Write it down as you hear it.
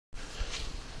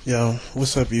Yo,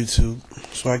 what's up, YouTube?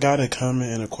 So I got a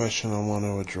comment and a question I want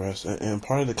to address, and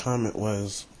part of the comment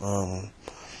was, the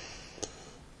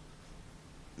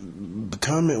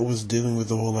comment was dealing with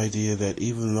the whole idea that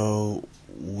even though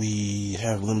we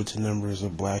have limited numbers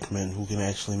of black men who can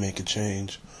actually make a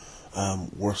change,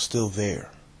 we're still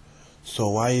there. So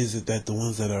why is it that the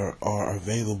ones that are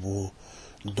available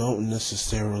don't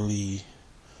necessarily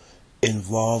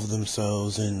involve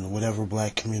themselves in whatever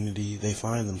black community they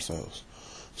find themselves?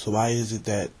 So why is it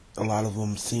that a lot of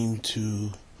them seem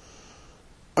to,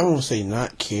 I don't want to say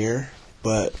not care,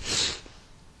 but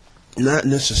not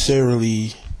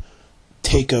necessarily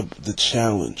take up the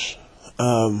challenge?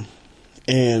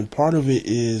 And part of it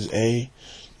is,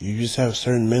 you just have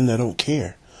certain men that don't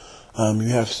care. You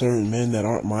have certain men that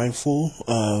aren't mindful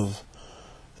of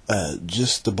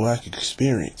just the black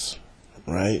experience,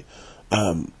 right?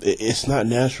 It's not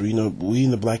natural. We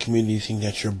in the black community think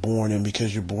that you're born, and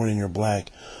because you're born and you're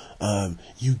black,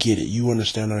 you get it. You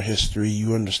understand our history.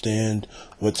 You understand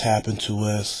what's happened to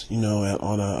us,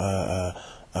 on a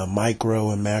micro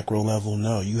and macro level.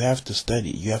 No, you have to study.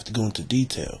 You have to go into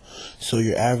detail. So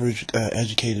your average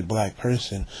educated black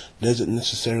person doesn't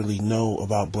necessarily know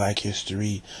about black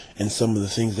history and some of the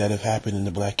things that have happened in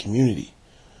the black community,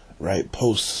 right?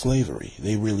 Post-slavery.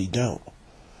 They really don't.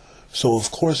 So,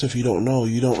 of course, if you don't know,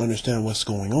 you don't understand what's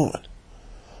going on.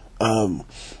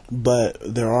 But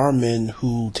there are men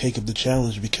who take up the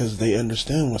challenge because they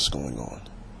understand what's going on.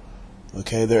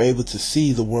 Okay, they're able to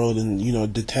see the world and,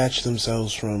 detach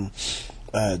themselves from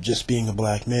just being a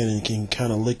black man, and can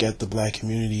kind of look at the black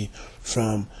community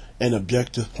from an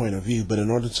objective point of view. But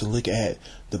in order to look at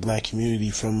the black community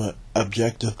from an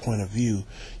objective point of view,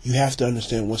 you have to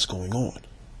understand what's going on,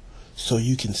 so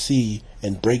you can see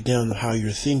and break down how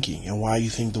you're thinking and why you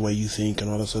think the way you think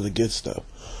and all this other good stuff.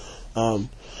 But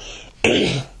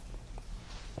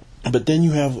then you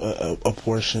have a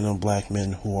portion of black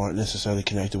men who aren't necessarily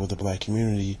connected with the black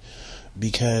community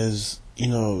because,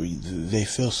 they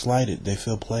feel slighted, they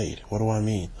feel played. What do I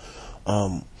mean?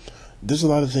 There's a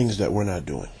lot of things that we're not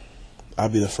doing. I'll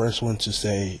be the first one to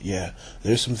say, yeah,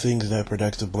 there's some things that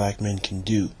productive black men can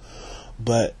do.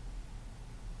 But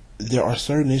there are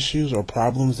certain issues or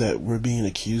problems that we're being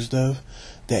accused of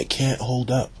that can't hold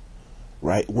up,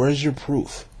 right? Where's your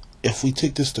proof? If we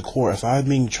take this to court, if I'm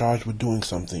being charged with doing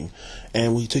something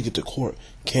and we take it to court,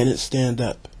 can it stand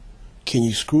up? Can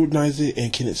you scrutinize it,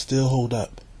 and can it still hold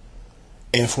up?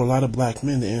 And for a lot of black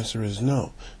men, the answer is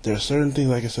no. There are certain things,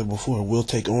 like I said before, we'll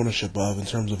take ownership of in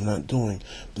terms of not doing.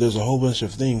 But there's a whole bunch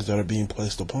of things that are being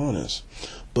placed upon us.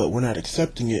 But we're not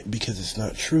accepting it because it's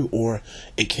not true or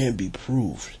it can't be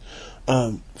proved.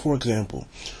 For example,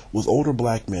 with older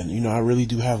black men, I really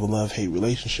do have a love-hate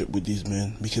relationship with these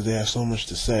men because they have so much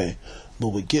to say. But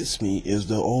what gets me is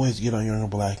they'll always get on younger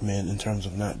black men in terms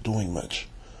of not doing much,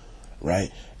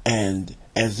 right? And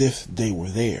as if they were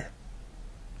there.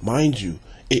 Mind you,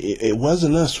 it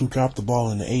wasn't us who dropped the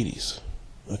ball in the 80s.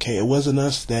 Okay, it wasn't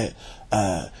us that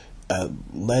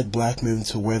led black men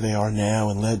to where they are now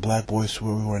and led black boys to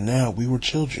where we were now. We were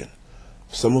children.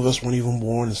 Some of us weren't even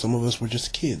born, and some of us were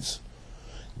just kids.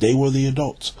 They were the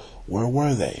adults. Where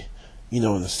were they? In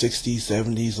the 60s,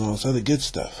 70s, and all this other good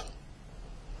stuff.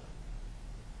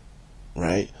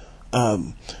 Right?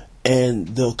 And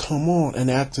they'll come on and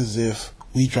act as if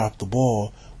we dropped the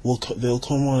ball. They'll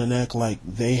come on and act like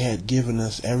they had given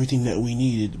us everything that we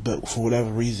needed, but for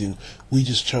whatever reason, we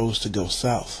just chose to go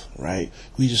south, right?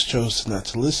 We just chose not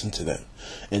to listen to them.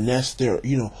 And that's their,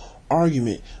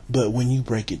 argument. But when you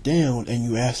break it down and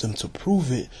you ask them to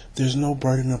prove it, there's no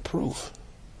burden of proof.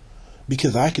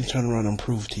 Because I can turn around and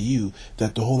prove to you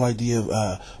that the whole idea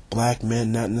of black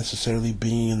men not necessarily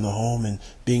being in the home and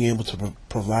being able to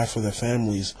provide for their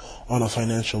families on a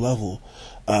financial level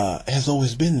has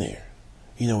always been there.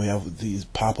 We have these,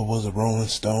 Papa was a Rolling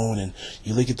Stone, and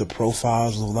you look at the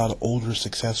profiles of a lot of older,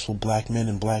 successful black men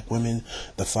and black women,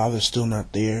 the father's still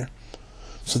not there.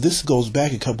 So this goes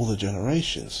back a couple of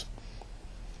generations.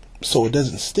 So it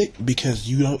doesn't stick because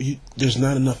there's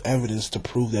not enough evidence to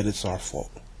prove that it's our fault.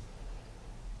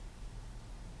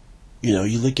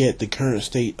 You look at the current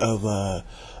state of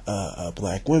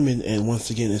black women, and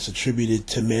once again, it's attributed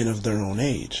to men of their own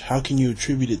age. How can you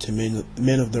attribute it to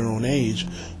men of their own age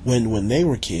when they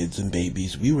were kids and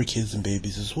babies, we were kids and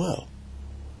babies as well?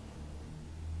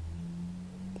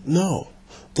 No.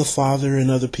 The father and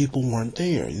other people weren't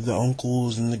there. The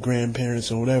uncles and the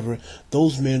grandparents and whatever,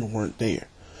 those men weren't there.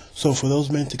 So for those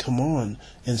men to come on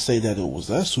and say that it was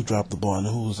us who dropped the ball and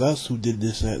it was us who did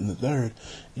this, that, and the third,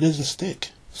 it doesn't stick.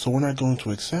 So we're not going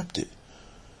to accept it.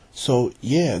 So,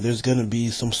 yeah, there's going to be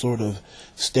some sort of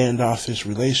standoffish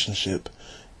relationship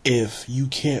if you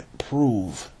can't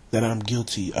prove that I'm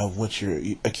guilty of what you're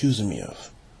accusing me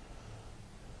of.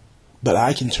 But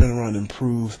I can turn around and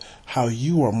prove how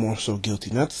you are more so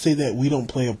guilty. Not to say that we don't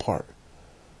play a part.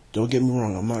 Don't get me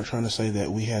wrong. I'm not trying to say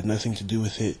that we had nothing to do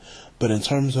with it. But in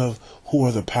terms of who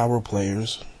are the power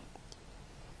players,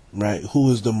 right?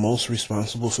 Who is the most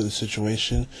responsible for the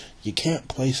situation? You can't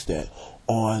place that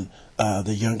on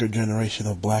the younger generation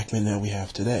of black men that we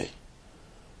have today.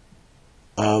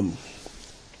 A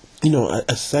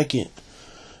second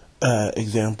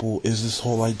example is this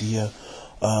whole idea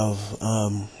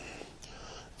of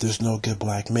there's no good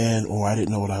black man, or I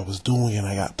didn't know what I was doing and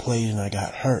I got played and I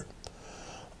got hurt.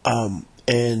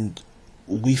 And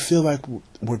we feel like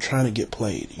we're trying to get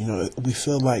played. We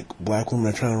feel like black women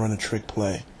are trying to run a trick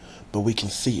play, but we can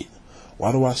see it.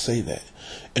 Why do I say that?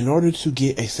 In order to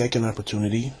get a second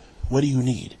opportunity, what do you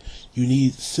need? You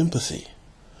need sympathy.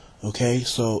 Okay,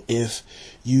 so if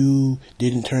you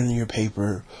didn't turn in your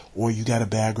paper or you got a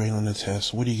bad grade on the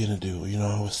test, what are you going to do?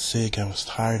 I was sick, I was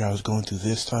tired, I was going through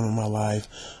this time in my life,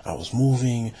 I was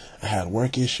moving, I had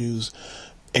work issues.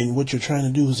 And what you're trying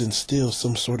to do is instill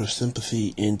some sort of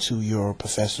sympathy into your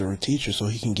professor or teacher so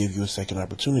he can give you a second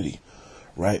opportunity,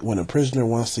 right? When a prisoner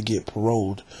wants to get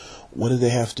paroled, what do they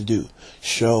have to do?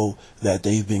 Show that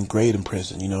they've been great in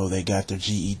prison. They got their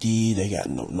GED, they got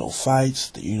no fights,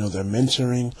 they're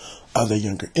mentoring other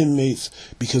younger inmates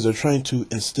because they're trying to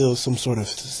instill some sort of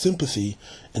sympathy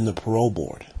in the parole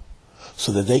board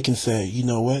so that they can say, you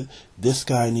know what, this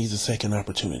guy needs a second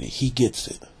opportunity. He gets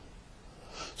it.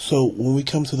 So when we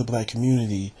come to the black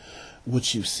community,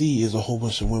 what you see is a whole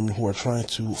bunch of women who are trying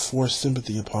to force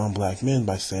sympathy upon black men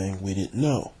by saying we didn't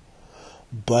know.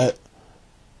 But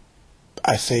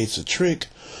I say it's a trick.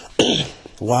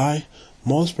 Why?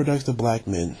 Most productive black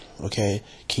men, okay,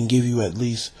 can give you at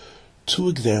least two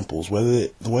examples, whether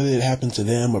it happened to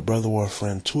them, a brother or a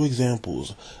friend, two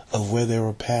examples of where they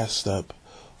were passed up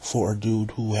for a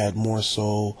dude who had more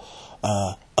so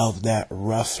of that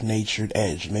rough-natured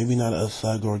edge. Maybe not a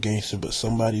thug or a gangster, but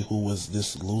somebody who was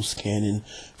this loose-cannon,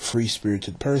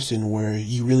 free-spirited person where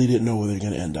you really didn't know where they're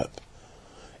going to end up.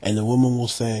 And the woman will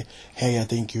say, hey, I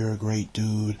think you're a great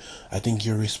dude. I think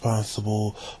you're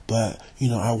responsible. But,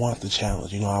 I want the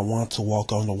challenge. I want to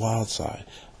walk on the wild side.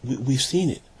 We've seen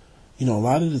it. A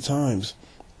lot of the times,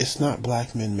 it's not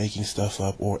black men making stuff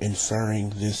up or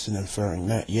inferring this and inferring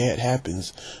that. Yeah, it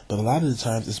happens. But a lot of the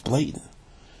times, it's blatant.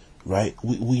 Right?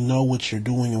 We know what you're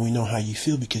doing and we know how you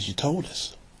feel because you told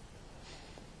us.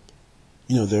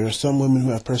 There are some women who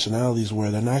have personalities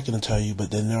where they're not going to tell you, but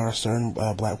then there are certain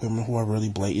black women who are really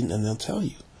blatant and they'll tell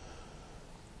you.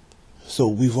 So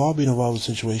we've all been involved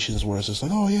in situations where it's just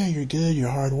like, oh yeah, you're good, you're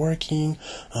hardworking,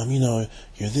 you're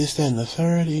this, that, and the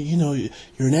third,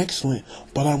 you're an excellent,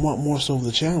 but I want more so of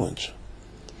the challenge.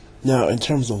 Now, in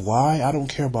terms of why, I don't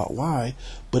care about why,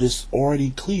 but it's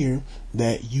already clear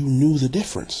that you knew the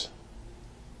difference.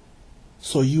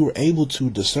 So you were able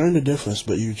to discern the difference,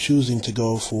 but you're choosing to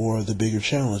go for the bigger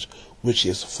challenge, which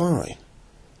is fine.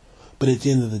 But at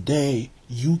the end of the day,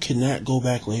 you cannot go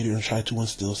back later and try to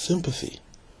instill sympathy.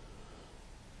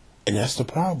 And that's the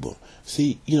problem.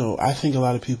 See, I think a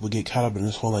lot of people get caught up in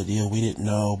this whole idea, we didn't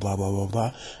know, blah, blah, blah,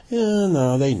 blah. Yeah,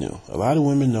 no, they knew. A lot of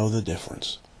women know the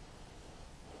difference.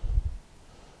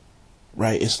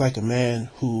 Right? It's like a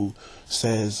man who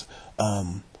says,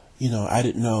 I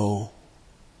didn't know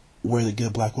where the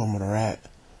good black women are at,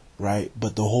 right?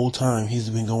 But the whole time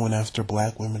he's been going after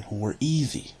black women who were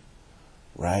easy,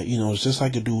 right? It's just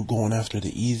like a dude going after the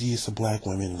easiest of black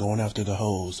women, going after the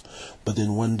hoes, but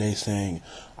then one day saying,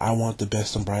 I want the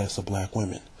best and brightest of black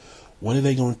women. What are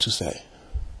they going to say?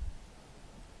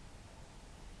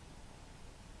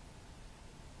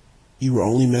 You were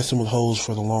only messing with hoes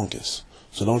for the longest,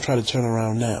 so don't try to turn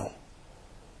around now,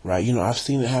 right? I've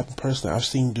seen it happen personally. I've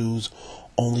seen dudes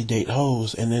only date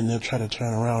hoes, and then they'll try to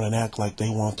turn around and act like they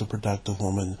want the productive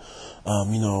woman,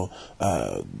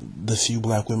 the few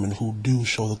black women who do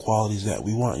show the qualities that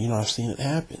we want. I've seen it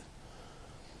happen.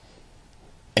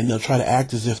 And they'll try to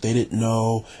act as if they didn't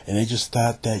know, and they just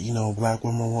thought that, black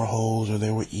women were hoes or they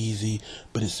were easy,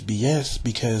 but it's BS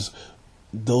because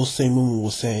those same women will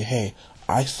say, hey,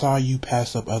 I saw you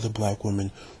pass up other black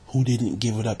women who didn't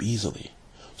give it up easily.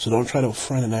 So don't try to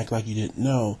front and act like you didn't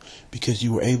know because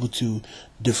you were able to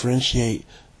differentiate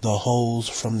the hoes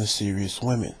from the serious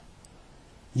women.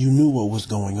 You knew what was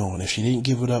going on. If she didn't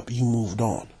give it up, you moved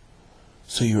on.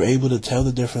 So you're able to tell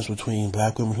the difference between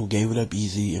black women who gave it up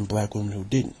easy and black women who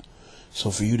didn't.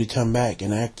 So for you to come back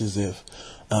and act as if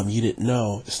you didn't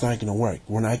know, it's not going to work.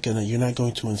 You're not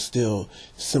going to instill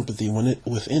sympathy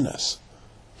within us.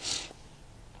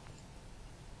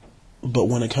 But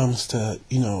when it comes to,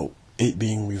 it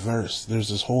being reversed, there's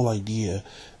this whole idea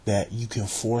that you can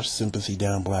force sympathy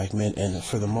down black men, and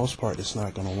for the most part, it's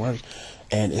not going to work,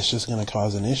 and it's just going to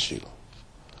cause an issue.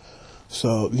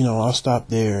 So, I'll stop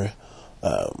there.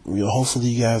 Hopefully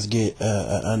you guys get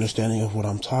an understanding of what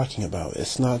I'm talking about.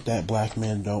 It's not that black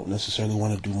men don't necessarily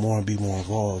want to do more and be more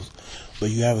involved, but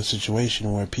you have a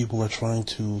situation where people are trying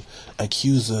to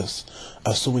accuse us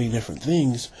of so many different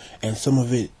things, and some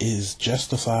of it is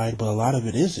justified, but a lot of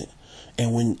it isn't.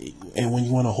 And when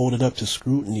you want to hold it up to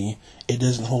scrutiny, it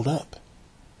doesn't hold up.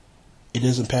 It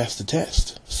doesn't pass the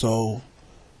test. So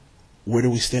where do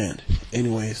we stand?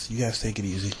 Anyways, you guys take it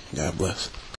easy. God bless.